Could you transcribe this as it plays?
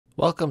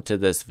Welcome to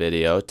this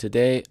video.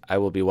 Today I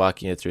will be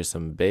walking you through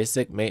some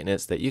basic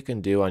maintenance that you can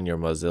do on your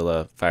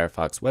Mozilla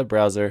Firefox web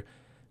browser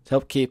to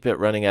help keep it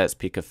running at its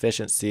peak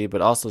efficiency,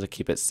 but also to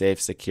keep it safe,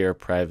 secure,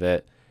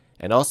 private,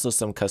 and also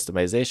some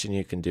customization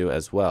you can do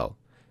as well.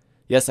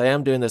 Yes, I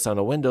am doing this on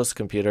a Windows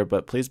computer,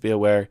 but please be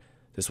aware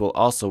this will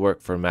also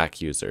work for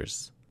Mac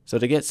users. So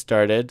to get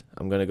started,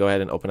 I'm going to go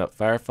ahead and open up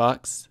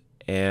Firefox.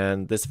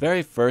 And this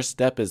very first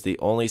step is the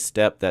only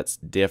step that's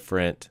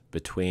different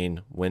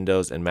between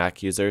Windows and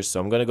Mac users. So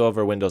I'm going to go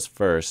over Windows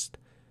first,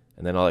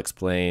 and then I'll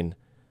explain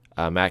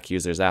Mac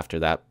users after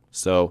that.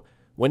 So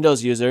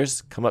Windows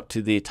users, come up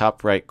to the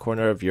top right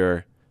corner of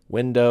your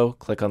window,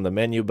 click on the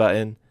menu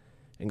button,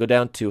 and go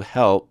down to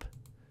Help,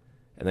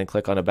 and then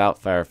click on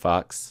About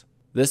Firefox.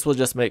 This will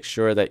just make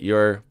sure that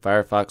your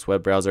Firefox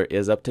web browser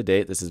is up to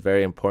date. This is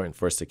very important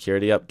for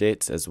security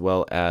updates as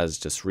well as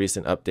just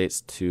recent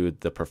updates to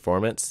the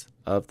performance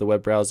of the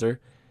web browser.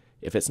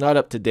 If it's not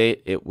up to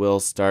date, it will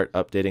start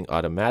updating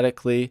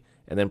automatically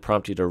and then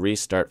prompt you to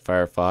restart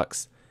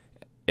Firefox.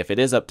 If it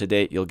is up to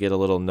date, you'll get a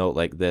little note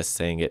like this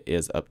saying it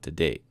is up to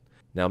date.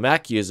 Now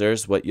Mac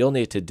users, what you'll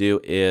need to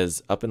do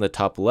is up in the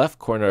top left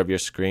corner of your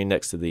screen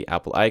next to the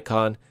Apple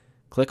icon,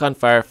 click on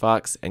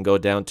Firefox and go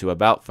down to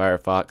About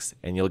Firefox,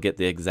 and you'll get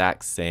the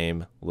exact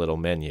same little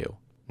menu.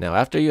 Now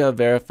after you have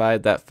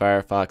verified that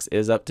Firefox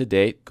is up to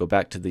date, go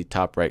back to the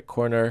top right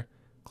corner,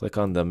 click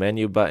on the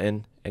menu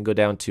button, and go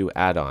down to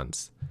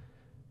add-ons.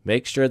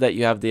 Make sure that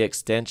you have the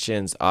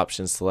extensions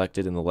option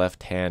selected in the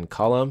left-hand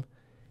column,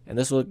 and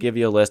this will give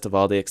you a list of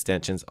all the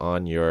extensions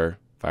on your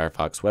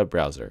Firefox web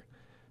browser.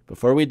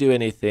 Before we do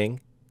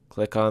anything,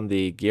 click on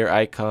the gear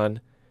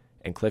icon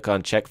and click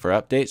on check for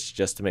updates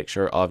just to make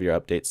sure all of your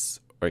updates,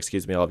 or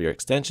excuse me, all of your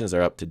extensions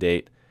are up to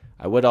date.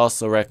 I would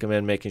also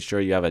recommend making sure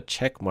you have a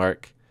check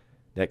mark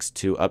next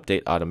to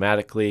update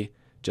automatically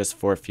just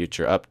for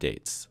future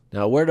updates.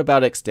 Now a word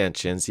about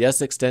extensions.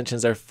 Yes,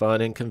 extensions are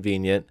fun and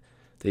convenient.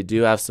 They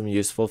do have some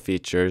useful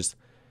features,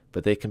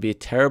 but they can be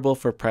terrible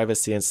for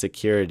privacy and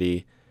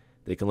security.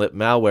 They can let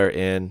malware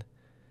in,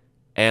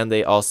 and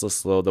they also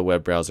slow the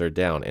web browser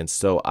down. And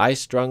so I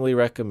strongly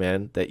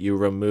recommend that you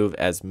remove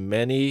as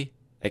many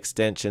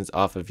extensions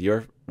off of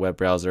your web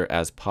browser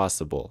as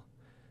possible.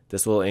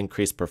 This will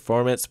increase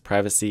performance,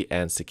 privacy,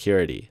 and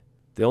security.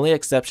 The only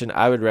exception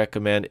I would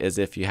recommend is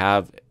if you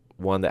have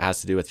one that has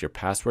to do with your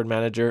password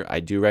manager. I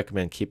do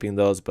recommend keeping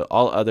those, but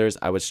all others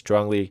I would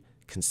strongly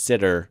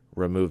consider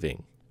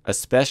removing,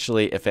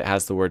 especially if it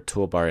has the word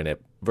toolbar in it.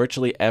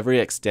 Virtually every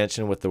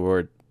extension with the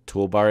word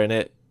toolbar in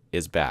it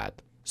is bad.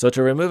 So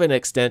to remove an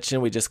extension,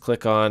 we just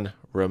click on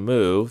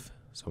remove.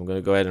 So I'm going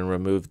to go ahead and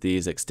remove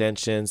these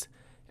extensions.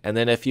 And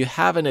then if you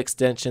have an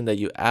extension that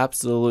you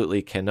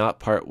absolutely cannot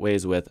part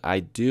ways with,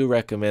 I do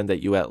recommend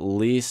that you at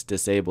least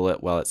disable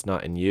it while it's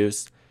not in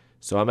use.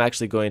 So I'm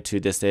actually going to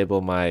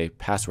disable my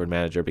password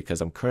manager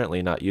because I'm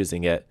currently not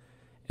using it.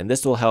 And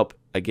this will help,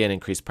 again,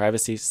 increase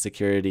privacy,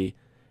 security,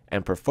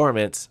 and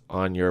performance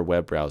on your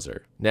web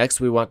browser. Next,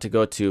 we want to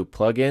go to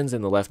plugins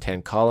in the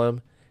left-hand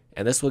column.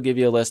 And this will give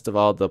you a list of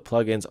all the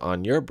plugins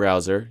on your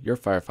browser, your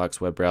Firefox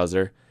web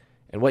browser.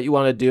 And what you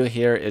want to do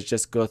here is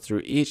just go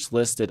through each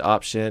listed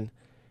option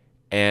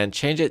and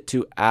change it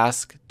to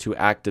ask to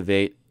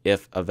activate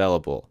if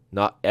available.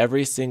 Not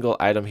every single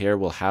item here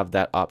will have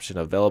that option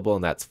available,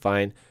 and that's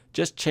fine.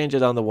 Just change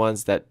it on the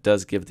ones that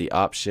does give the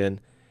option,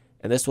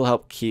 and this will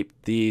help keep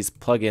these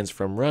plugins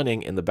from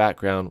running in the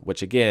background,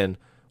 which again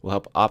will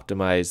help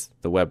optimize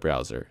the web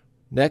browser.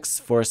 Next,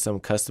 for some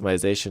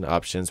customization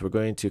options, we're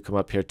going to come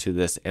up here to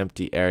this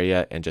empty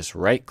area and just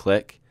right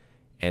click,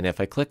 and if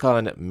I click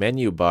on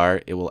menu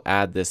bar, it will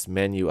add this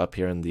menu up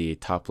here in the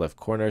top left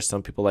corner.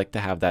 Some people like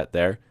to have that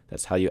there.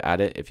 That's how you add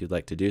it if you'd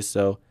like to do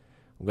so.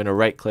 I'm going to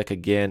right click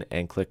again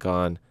and click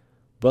on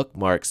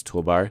Bookmarks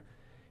toolbar.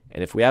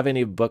 And if we have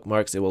any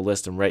bookmarks, it will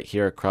list them right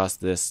here across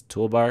this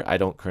toolbar. I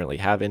don't currently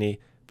have any,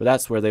 but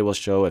that's where they will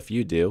show if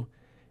you do.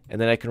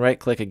 And then I can right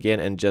click again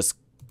and just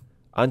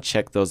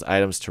uncheck those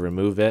items to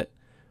remove it.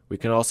 We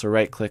can also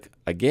right click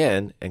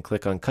again and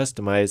click on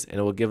Customize, and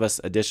it will give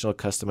us additional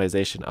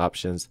customization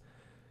options.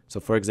 So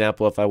for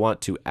example, if I want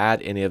to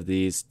add any of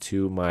these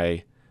to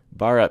my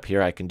bar up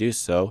here, I can do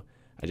so.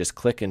 I just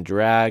click and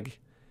drag,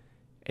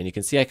 and you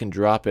can see I can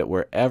drop it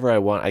wherever I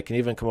want. I can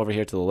even come over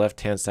here to the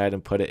left-hand side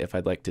and put it if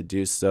I'd like to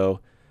do so.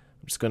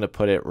 I'm just going to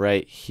put it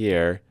right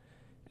here.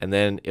 And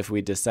then if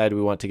we decide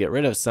we want to get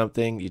rid of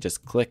something, you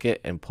just click it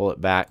and pull it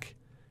back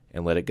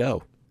and let it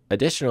go.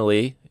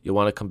 Additionally, you'll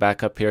want to come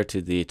back up here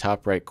to the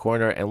top right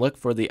corner and look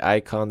for the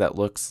icon that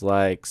looks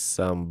like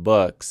some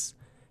books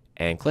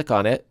and click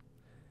on it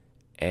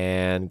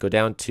and go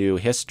down to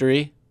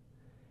History.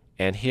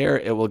 And here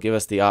it will give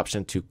us the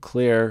option to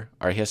clear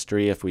our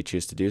history if we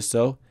choose to do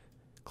so.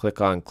 Click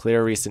on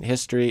Clear Recent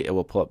History. It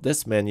will pull up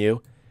this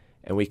menu,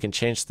 and we can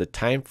change the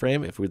time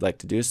frame if we'd like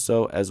to do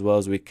so, as well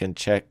as we can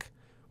check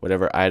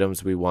whatever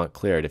items we want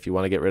cleared. If you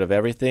want to get rid of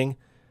everything,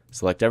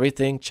 select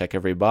everything, check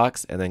every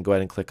box, and then go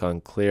ahead and click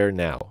on Clear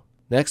Now.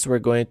 Next, we're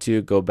going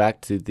to go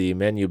back to the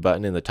menu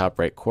button in the top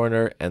right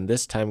corner, and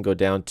this time go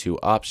down to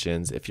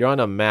Options. If you're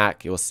on a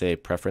Mac, it will say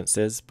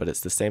Preferences, but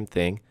it's the same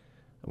thing.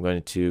 I'm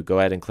going to go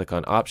ahead and click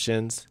on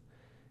Options,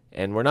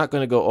 and we're not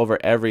going to go over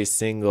every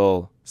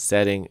single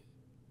setting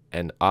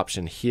and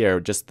option here,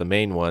 just the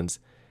main ones.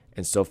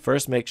 And so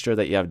first, make sure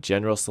that you have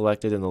General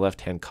selected in the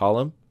left-hand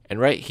column. And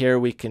right here,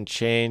 we can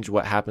change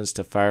what happens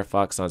to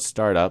Firefox on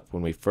startup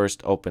when we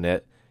first open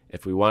it.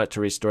 If we want it to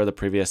restore the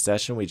previous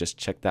session, we just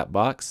check that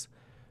box.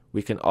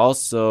 We can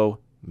also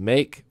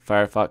make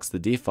Firefox the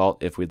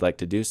default if we'd like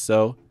to do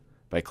so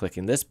by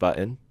clicking this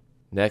button.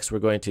 Next, we're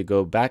going to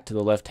go back to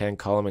the left-hand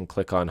column and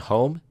click on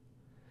Home.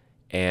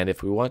 And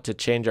if we want to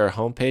change our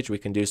home page, we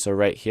can do so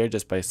right here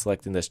just by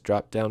selecting this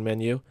drop-down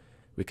menu.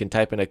 We can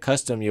type in a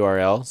custom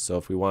URL. So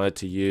if we wanted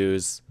to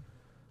use,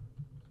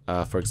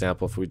 for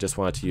example, if we just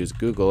wanted to use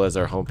Google as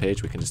our home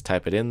page, we can just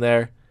type it in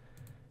there.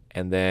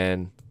 And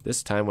then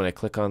this time when I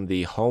click on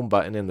the Home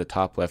button in the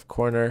top left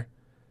corner,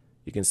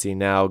 you can see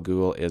now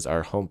Google is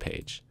our home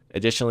page.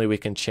 Additionally, we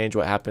can change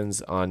what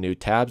happens on new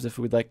tabs if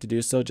we'd like to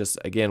do so, just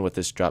again with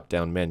this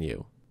drop-down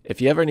menu.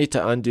 If you ever need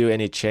to undo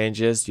any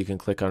changes, you can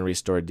click on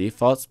Restore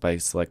Defaults by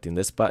selecting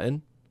this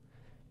button.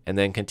 And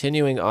then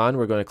continuing on,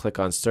 we're going to click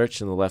on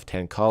Search in the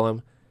left-hand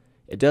column.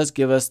 It does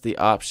give us the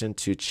option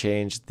to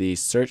change the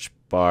search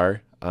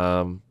bar.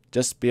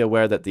 Just be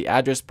aware that the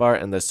address bar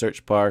and the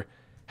search bar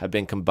have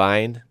been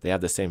combined. They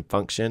have the same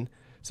function.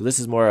 So this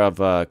is more of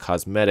a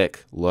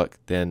cosmetic look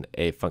than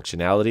a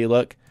functionality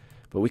look,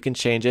 but we can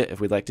change it if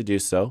we'd like to do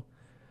so.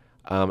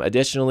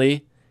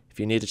 Additionally, if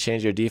you need to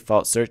change your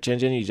default search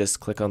engine, you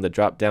just click on the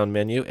drop-down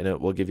menu and it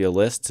will give you a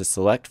list to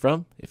select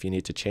from if you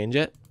need to change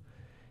it.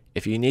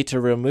 If you need to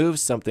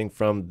remove something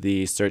from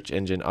the search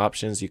engine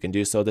options, you can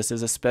do so. This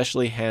is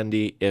especially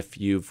handy if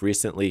you've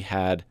recently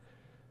had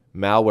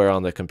malware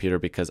on the computer,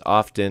 because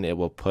often it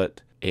will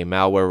put a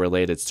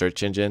malware-related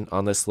search engine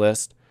on this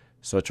list.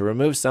 So to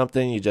remove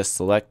something, you just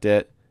select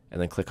it and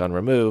then click on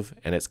Remove,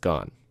 and it's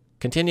gone.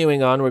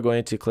 Continuing on, we're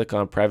going to click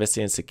on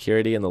Privacy and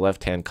Security in the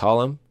left-hand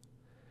column.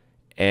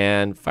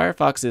 And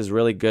Firefox is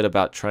really good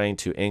about trying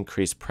to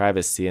increase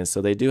privacy, and so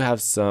they do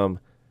have some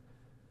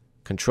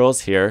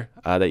controls here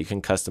that you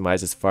can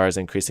customize as far as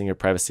increasing your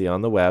privacy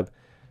on the web.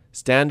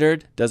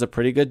 Standard does a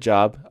pretty good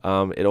job.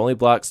 It only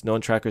blocks known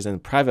trackers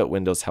in private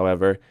windows,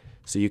 however,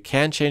 so you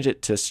can change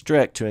it to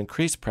strict to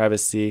increase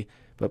privacy,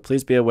 but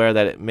please be aware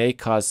that it may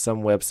cause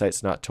some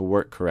websites not to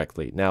work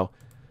correctly. Now,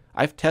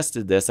 I've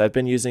tested this. I've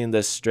been using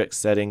this strict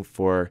setting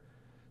for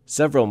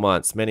several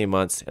months, many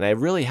months, and I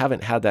really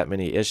haven't had that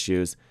many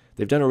issues.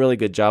 They've done a really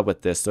good job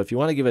with this, so if you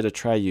want to give it a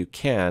try, you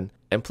can.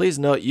 And please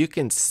note, you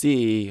can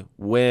see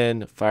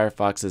when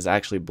Firefox is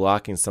actually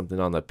blocking something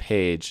on the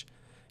page.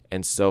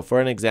 And so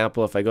for an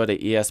example, if I go to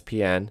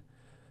ESPN,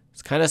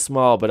 it's kind of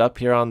small, but up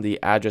here on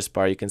the address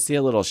bar, you can see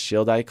a little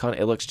shield icon.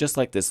 It looks just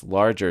like this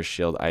larger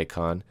shield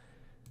icon.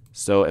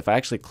 So if I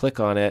actually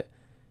click on it,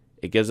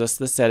 it gives us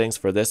the settings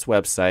for this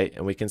website,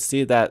 and we can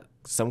see that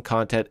some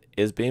content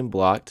is being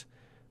blocked,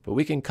 but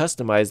we can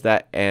customize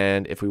that,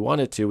 and if we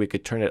wanted to, we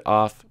could turn it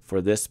off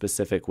for this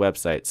specific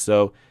website.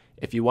 So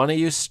if you want to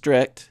use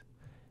strict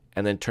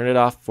and then turn it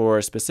off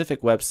for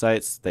specific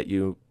websites that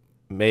you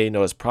may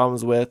notice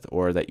problems with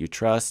or that you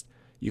trust,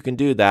 you can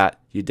do that.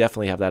 You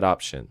definitely have that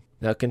option.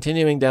 Now,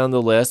 continuing down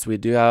the list, we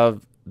do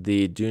have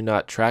the Do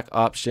Not Track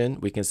option.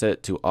 We can set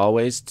it to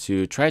Always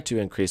to try to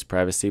increase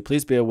privacy.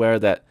 Please be aware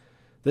that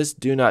this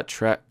Do Not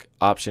Track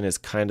option is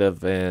kind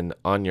of an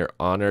on your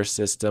honor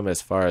system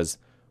as far as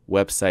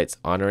websites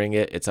honoring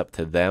it. It's up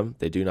to them.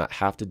 They do not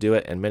have to do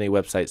it, and many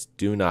websites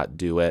do not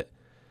do it.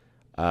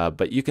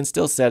 But you can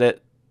still set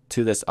it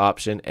to this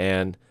option,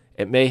 and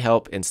it may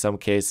help in some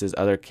cases.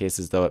 Other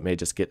cases, though, it may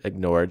just get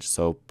ignored,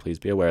 so please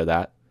be aware of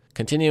that.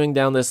 Continuing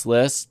down this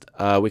list,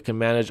 we can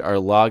manage our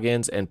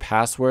logins and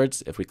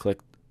passwords. If we click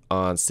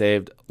on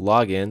Saved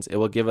Logins, it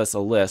will give us a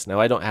list. Now,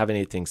 I don't have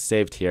anything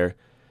saved here,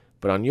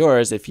 but on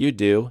yours, if you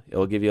do, it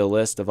will give you a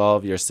list of all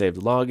of your saved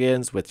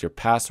logins with your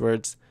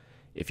passwords.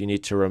 If you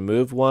need to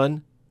remove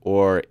one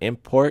or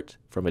import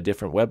from a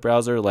different web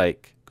browser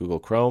like Google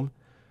Chrome,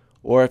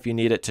 or if you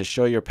need it to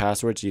show your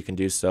passwords, you can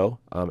do so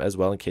as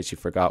well in case you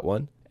forgot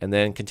one. And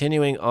then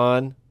continuing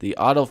on, the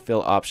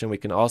autofill option, we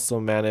can also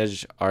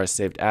manage our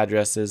saved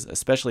addresses,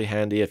 especially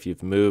handy if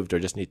you've moved or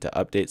just need to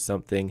update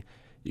something.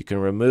 You can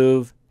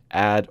remove,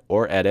 add,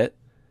 or edit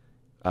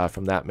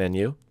from that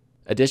menu.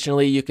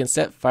 Additionally, you can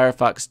set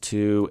Firefox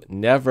to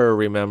never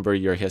remember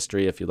your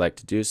history if you'd like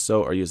to do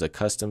so, or use a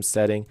custom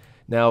setting.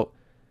 Now,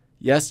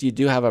 yes, you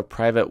do have a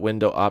private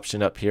window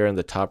option up here in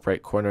the top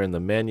right corner in the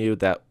menu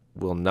that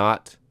will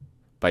not,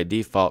 by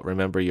default,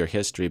 remember your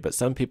history, but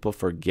some people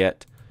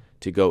forget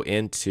to go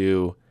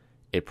into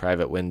a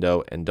private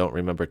window and don't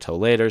remember till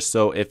later.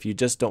 So if you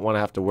just don't want to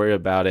have to worry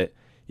about it,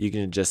 you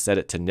can just set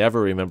it to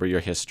never remember your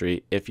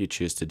history if you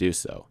choose to do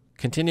so.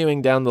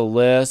 Continuing down the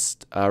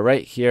list,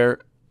 right here,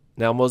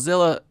 now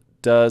Mozilla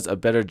does a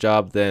better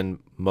job than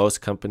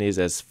most companies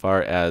as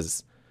far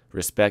as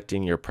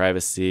respecting your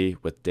privacy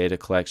with data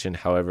collection.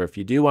 However, if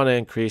you do want to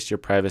increase your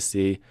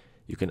privacy,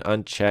 You can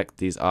uncheck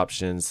these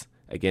options.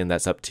 Again,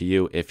 that's up to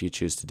you if you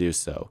choose to do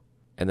so.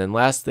 And then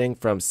last thing,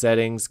 from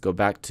settings, go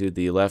back to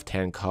the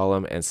left-hand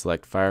column and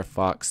select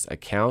Firefox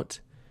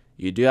account.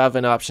 You do have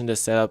an option to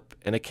set up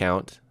an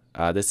account.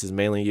 This is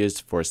mainly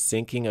used for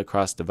syncing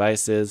across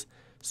devices.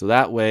 So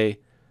that way,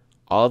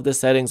 all of the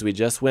settings we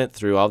just went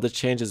through, all the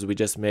changes we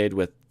just made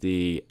with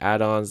the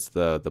add-ons,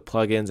 the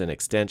plugins and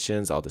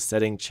extensions, all the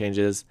setting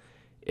changes,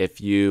 if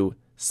you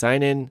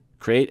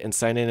create and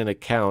sign in an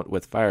account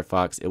with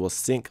Firefox, it will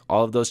sync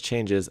all of those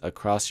changes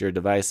across your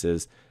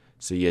devices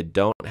so you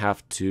don't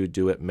have to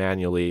do it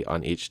manually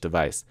on each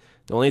device.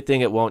 The only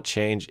thing it won't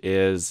change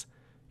is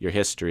your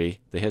history.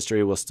 The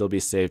history will still be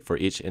saved for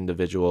each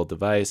individual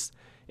device.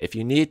 If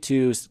you need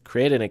to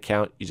create an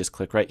account, you just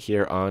click right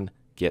here on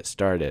Get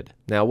Started.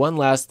 Now, one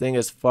last thing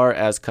as far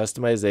as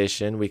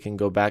customization, we can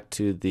go back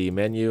to the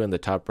menu in the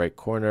top right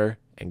corner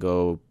and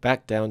go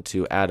back down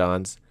to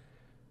add-ons.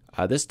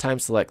 This time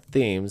select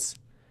themes,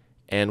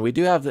 and we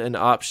do have an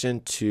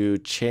option to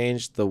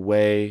change the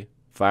way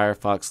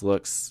Firefox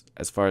looks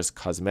as far as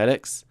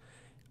cosmetics.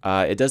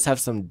 It does have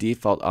some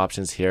default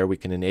options here. We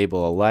can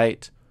enable a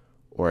light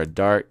or a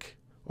dark,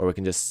 or we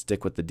can just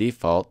stick with the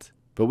default.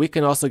 But we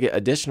can also get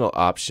additional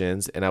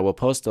options, and I will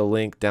post a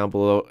link down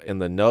below in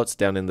the notes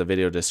down in the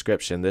video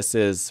description. This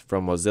is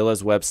from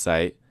Mozilla's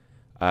website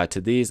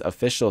to these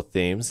official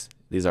themes.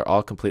 These are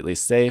all completely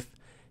safe,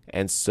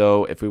 and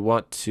so if we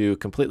want to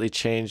completely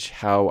change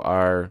how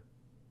our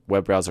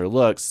web browser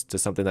looks to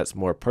something that's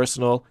more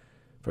personal,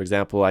 for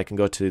example, I can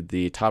go to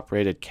the top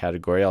rated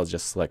category. I'll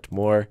just select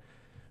more.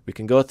 We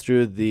can go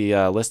through the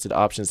listed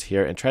options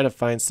here and try to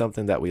find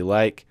something that we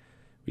like.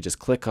 We just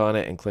click on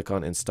it and click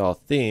on Install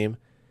Theme.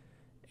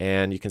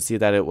 And you can see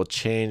that it will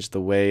change the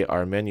way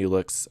our menu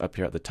looks up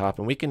here at the top.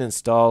 And we can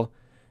install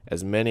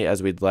as many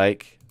as we'd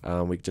like.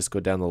 We can just go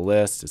down the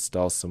list,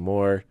 install some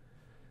more.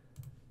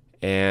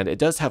 And it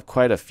does have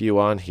quite a few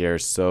on here,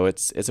 so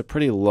it's a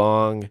pretty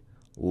long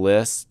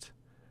list.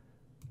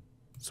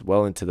 It's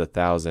well into the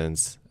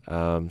thousands.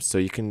 So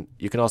you can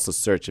also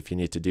search if you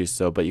need to do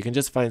so, but you can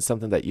just find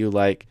something that you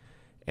like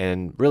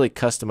and really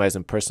customize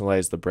and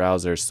personalize the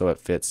browser so it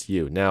fits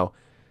you. Now,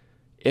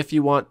 if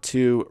you want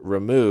to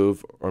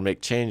remove or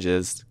make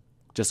changes,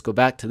 just go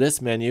back to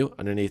this menu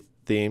underneath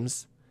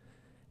themes,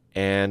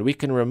 and we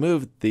can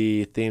remove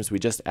the themes we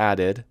just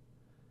added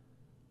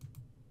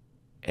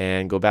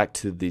and go back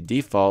to the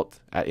default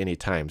at any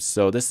time.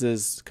 So this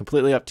is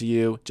completely up to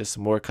you, just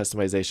some more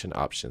customization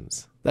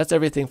options. That's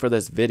everything for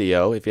this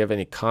video. If you have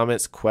any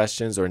comments,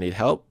 questions, or need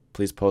help,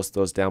 please post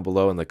those down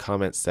below in the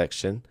comments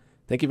section.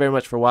 Thank you very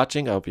much for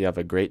watching. I hope you have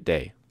a great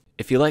day.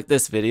 If you like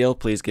this video,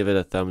 please give it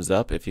a thumbs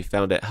up. If you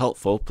found it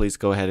helpful, please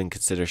go ahead and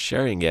consider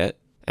sharing it.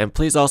 And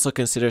please also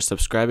consider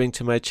subscribing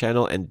to my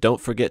channel, and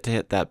don't forget to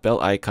hit that bell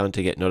icon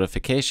to get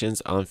notifications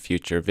on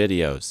future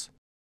videos.